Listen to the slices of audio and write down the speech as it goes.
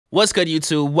What's good,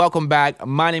 YouTube? Welcome back.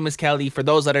 My name is Kelli, for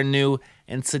those that are new,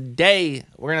 and today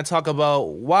we're going to talk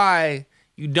about why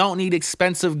you don't need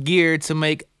expensive gear to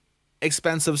make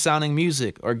expensive sounding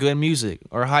music or good music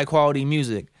or high quality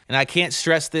music. And I can't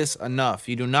stress this enough.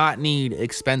 You do not need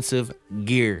expensive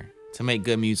gear to make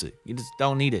good music. You just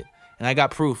don't need it. And I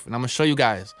got proof, and I'm going to show you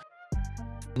guys.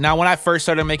 Now, when I first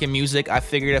started making music, I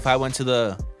figured if I went to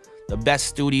the best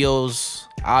studios,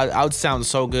 I would sound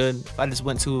so good. If I just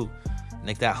went to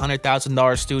like that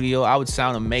 $100,000 studio, I would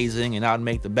sound amazing and I would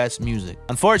make the best music.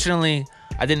 Unfortunately,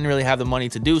 I didn't really have the money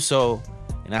to do so,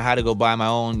 and I had to go buy my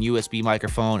own USB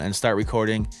microphone and start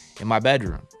recording in my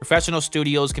bedroom. Professional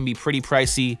studios can be pretty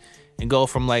pricey and go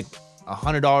from like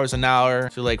 $100 an hour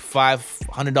to like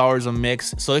 $500 a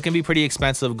mix. So it can be pretty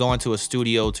expensive going to a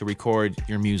studio to record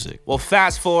your music. Well,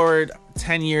 fast forward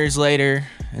 10 years later,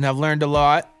 and I've learned a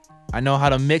lot. I know how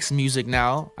to mix music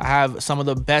now. I have some of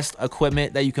the best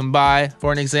equipment that you can buy.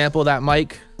 For an example, that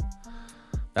microphone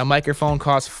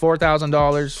costs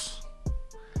 $4,000,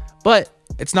 but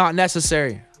it's not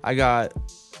necessary. I got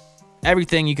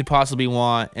everything you could possibly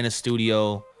want in a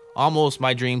studio, almost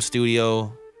my dream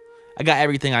studio. I got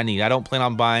everything I need. I don't plan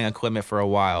on buying equipment for a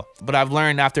while, but I've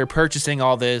learned after purchasing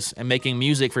all this and making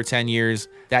music for 10 years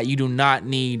that you do not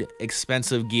need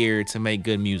expensive gear to make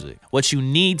good music. What you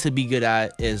need to be good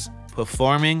at is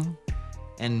performing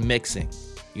and mixing.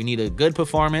 You need a good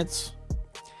performance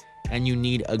and you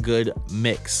need a good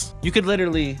mix. You could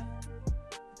literally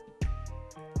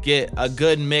get a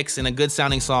good mix and a good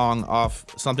sounding song off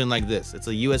something like this. It's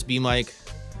a USB mic,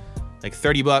 like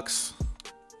 30 bucks,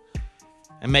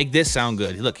 and make this sound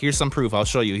good. Look, here's some proof. I'll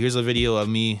show you. Here's a video of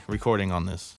me recording on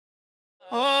this.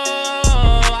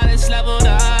 Oh, I just leveled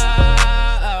up.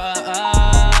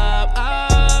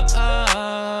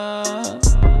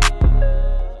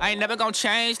 I ain't never gonna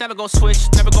change, never gonna switch,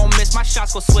 never gonna miss, my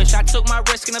shots go switch. I took my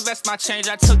risk and invest my change.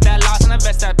 I took that loss and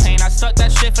invest that pain. I stuck that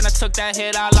shift and I took that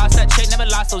hit. I lost that check, never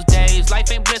lost those days.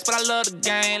 Life ain't bliss, but I love the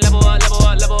game. Level up, level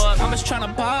up, level up. I'm just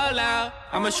tryna ball out.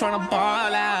 I'm just tryna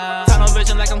ball out. Tunnel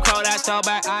vision like I'm cold, that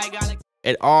throwback. I ain't got it.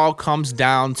 It all comes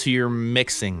down to your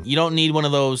mixing. You don't need one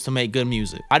of those to make good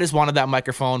music. I just wanted that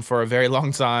microphone for a very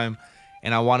long time,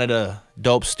 and I wanted a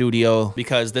dope studio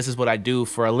because this is what I do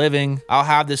for a living. I'll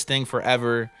have this thing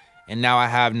forever, and now I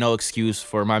have no excuse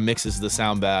for my mixes to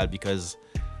sound bad because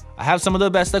I have some of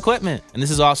the best equipment. And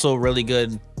this is also really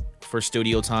good for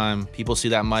studio time. People see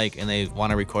that mic and they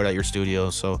want to record at your studio,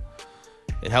 so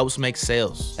it helps make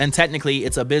sales. And technically,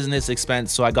 it's a business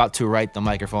expense, so I got to write the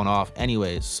microphone off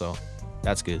anyways, so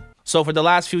that's good. So for the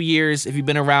last few years, if you've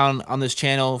been around on this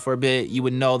channel for a bit, you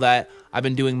would know that I've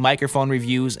been doing microphone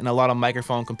reviews and a lot of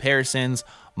microphone comparisons,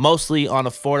 mostly on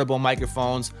affordable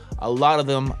microphones, a lot of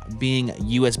them being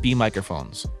USB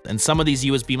microphones. And some of these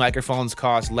USB microphones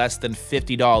cost less than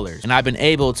 $50. And I've been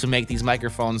able to make these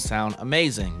microphones sound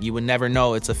amazing. You would never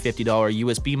know it's a $50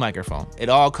 USB microphone. It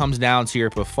all comes down to your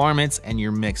performance and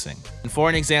your mixing. And for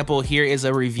an example, here is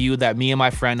a review that me and my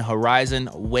friend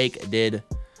Horizon Wake did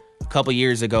a couple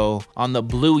years ago on the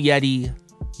Blue Yeti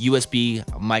USB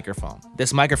microphone.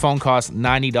 This microphone costs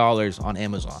 $90 on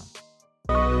Amazon.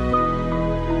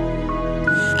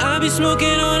 I'll be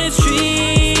smoking on the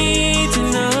street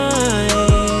tonight.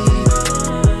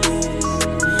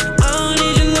 I don't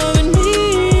need you loving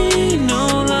me,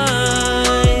 no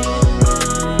lie.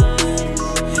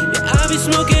 Yeah, I'll be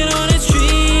smoking on the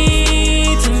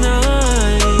street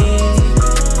tonight.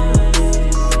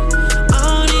 I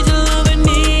don't need you loving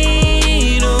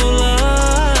me, no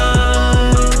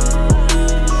lie.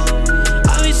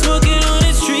 I'll be smoking on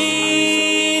the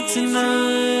street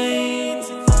tonight.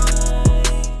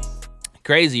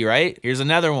 Crazy, right? Here's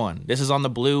another one. This is on the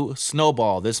Blue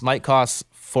Snowball. This might cost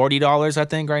 $40, I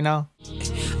think, right now.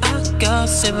 I got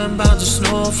 7 pounds of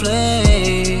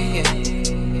snowflake.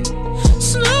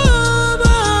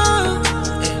 Snowball,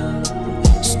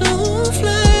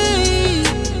 snowflake.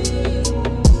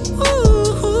 Ooh,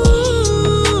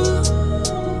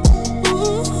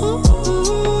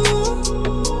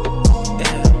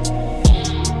 yeah.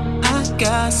 I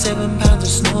got 7 pounds of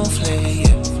snowflake.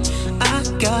 I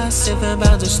got 7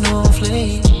 pounds of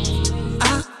snowflake.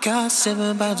 I got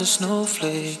 7 pounds of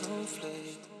snowflake.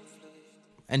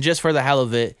 And just for the hell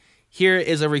of it, here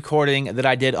is a recording that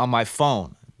I did on my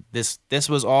phone. This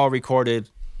was all recorded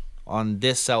on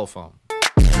this cell phone.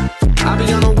 I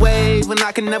be on a wave and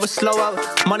I can never slow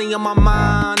up. Money on my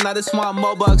mind, I just want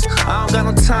more bucks. I don't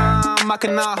got no time, I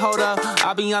cannot hold up.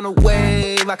 I be on a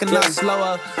wave, I cannot slow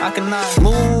up. I cannot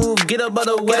move, get up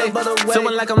other way.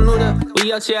 Feeling like I'm Luda,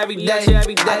 we out here every day.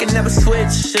 I can never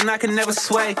switch and I can never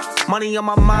sway. Money on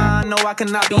my mind, no, I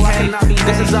cannot behave.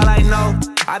 This is all I know,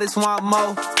 I just want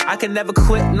more. I can never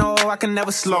quit, no, I can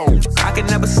never slow. I can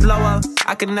never slow up,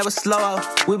 I can never slow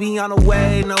up. We be on a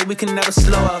wave, no, we can never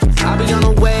slow up. I be on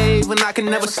a wave and I can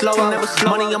never slow up.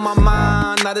 Money on my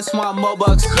mind, I just want more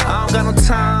bucks. I don't got no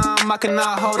time, I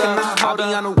cannot hold up. I be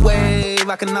on a wave,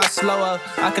 I cannot slow up.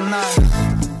 I cannot.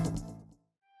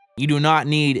 You do not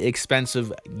need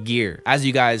expensive gear, as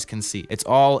you guys can see. It's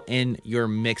all in your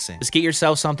mixing. Just get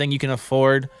yourself something you can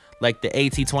afford, like the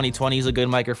AT2020 is a good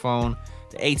microphone.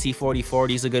 The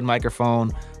AT4040 is a good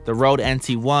microphone. The Rode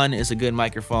NT1 is a good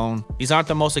microphone. These aren't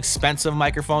the most expensive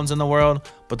microphones in the world,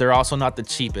 but they're also not the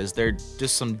cheapest. They're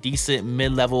just some decent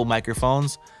mid-level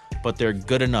microphones, but they're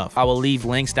good enough. I will leave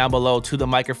links down below to the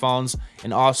microphones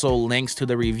and also links to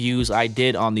the reviews I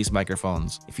did on these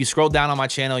microphones. If you scroll down on my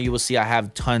channel, you will see I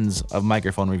have tons of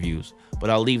microphone reviews, but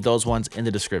I'll leave those ones in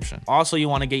the description. Also, you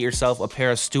want to get yourself a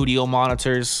pair of studio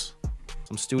monitors,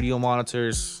 some studio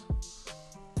monitors,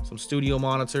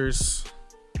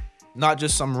 not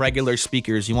just some regular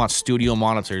speakers. You want studio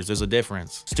monitors. There's a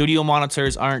difference. Studio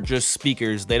monitors aren't just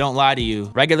speakers. They don't lie to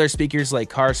you. Regular speakers like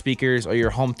car speakers or your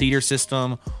home theater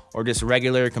system or just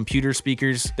regular computer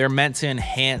speakers, they're meant to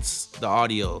enhance the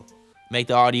audio, make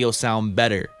the audio sound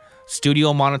better.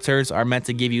 Studio monitors are meant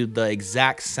to give you the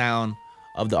exact sound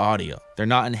of the audio. They're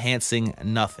not enhancing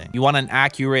nothing. You want an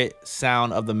accurate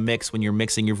sound of the mix when you're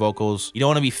mixing your vocals. You don't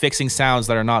want to be fixing sounds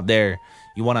that are not there.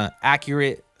 You want an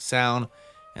accurate sound,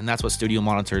 and that's what studio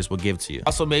monitors will give to you.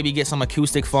 Also, maybe get some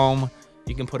acoustic foam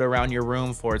you can put around your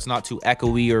room for it's not too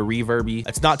echoey or reverby.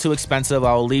 It's not too expensive.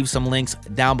 I will leave some links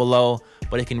down below,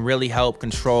 but it can really help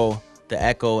control the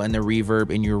echo and the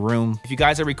reverb in your room. If you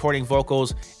guys are recording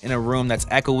vocals in a room that's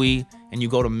echoey and you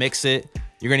go to mix it,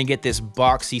 you're gonna get this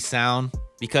boxy sound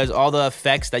because all the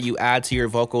effects that you add to your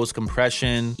vocals,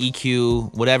 compression,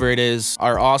 EQ, whatever it is,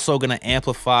 are also gonna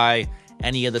amplify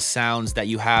any of the sounds that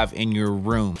you have in your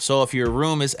room. So if your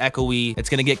room is echoey, it's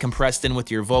gonna get compressed in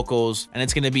with your vocals and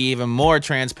it's gonna be even more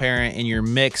transparent in your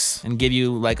mix and give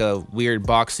you like a weird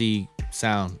boxy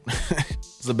sound.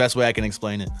 It's the best way I can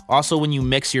explain it. Also, when you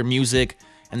mix your music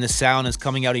and the sound is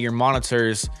coming out of your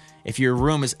monitors, if your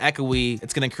room is echoey,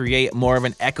 it's gonna create more of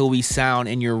an echoey sound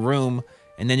in your room,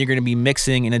 and then you're gonna be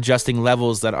mixing and adjusting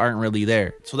levels that aren't really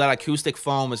there. So that acoustic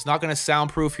foam is not gonna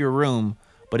soundproof your room,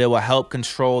 but it will help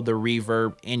control the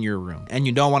reverb in your room. And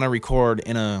you don't wanna record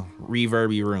in a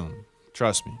reverby room.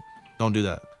 Trust me, don't do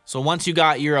that. So once you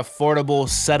got your affordable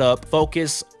setup,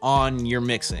 focus on your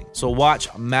mixing. So watch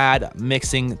mad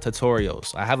mixing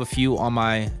tutorials. I have a few on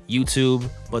my YouTube,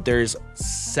 but there's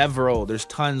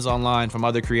tons online from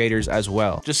other creators as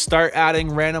well. Just start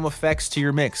adding random effects to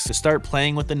your mix. Just start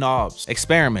playing with the knobs.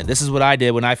 Experiment. This is what I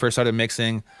did when I first started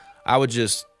mixing. I would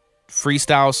just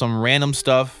freestyle some random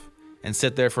stuff and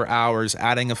sit there for hours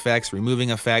adding effects,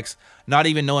 removing effects, not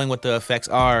even knowing what the effects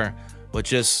are, but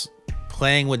just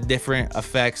playing with different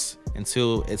effects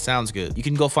until it sounds good. You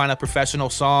can go find a professional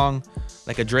song,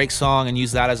 like a Drake song, and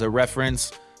use that as a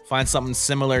reference. Find something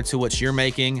similar to what you're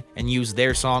making and use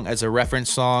their song as a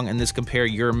reference song, and just compare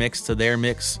your mix to their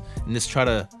mix, and just try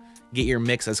to get your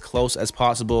mix as close as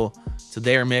possible to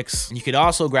their mix. And you could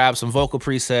also grab some vocal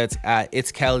presets at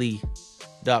itskelli.com.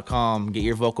 Get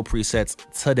your vocal presets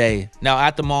today. Now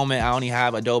at the moment I only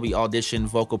have Adobe Audition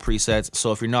vocal presets,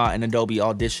 so if you're not an Adobe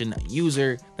Audition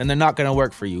user, then they're not gonna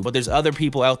work for you. But there's other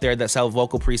people out there that sell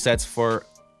vocal presets for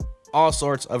all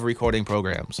sorts of recording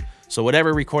programs. So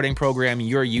whatever recording program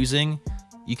you're using,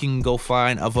 you can go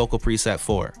find a vocal preset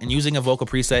for. And using a vocal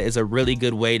preset is a really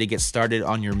good way to get started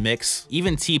on your mix.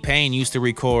 Even T-Pain used to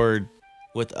record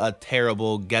with a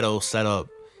terrible ghetto setup,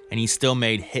 and he still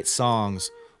made hit songs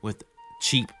with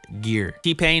cheap gear.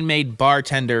 T-Pain made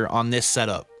Bartender on this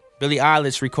setup. Billie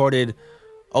Eilish recorded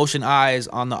Ocean Eyes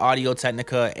on the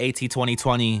Audio-Technica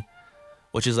AT2020,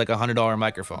 which is like a $100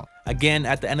 microphone. Again,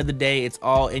 at the end of the day, it's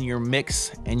all in your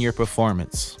mix and your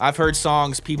performance. I've heard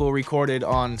songs people recorded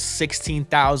on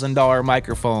 $16,000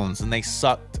 microphones and they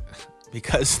sucked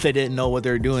because they didn't know what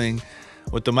they're doing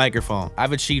with the microphone.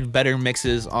 I've achieved better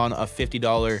mixes on a $50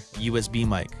 USB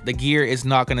mic. The gear is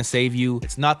not gonna save you.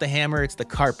 It's not the hammer, it's the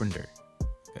carpenter.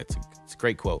 It's a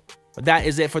great quote. But that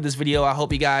is it for this video. I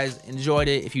hope you guys enjoyed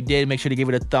it. If you did, make sure to give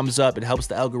it a thumbs up. It helps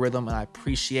the algorithm and I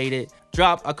appreciate it.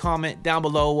 Drop a comment down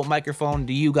below. What microphone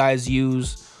do you guys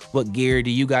use? What gear do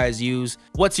you guys use?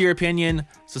 What's your opinion?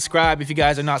 Subscribe if you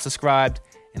guys are not subscribed.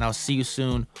 and I'll see you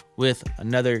soon with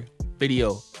another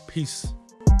video. Peace.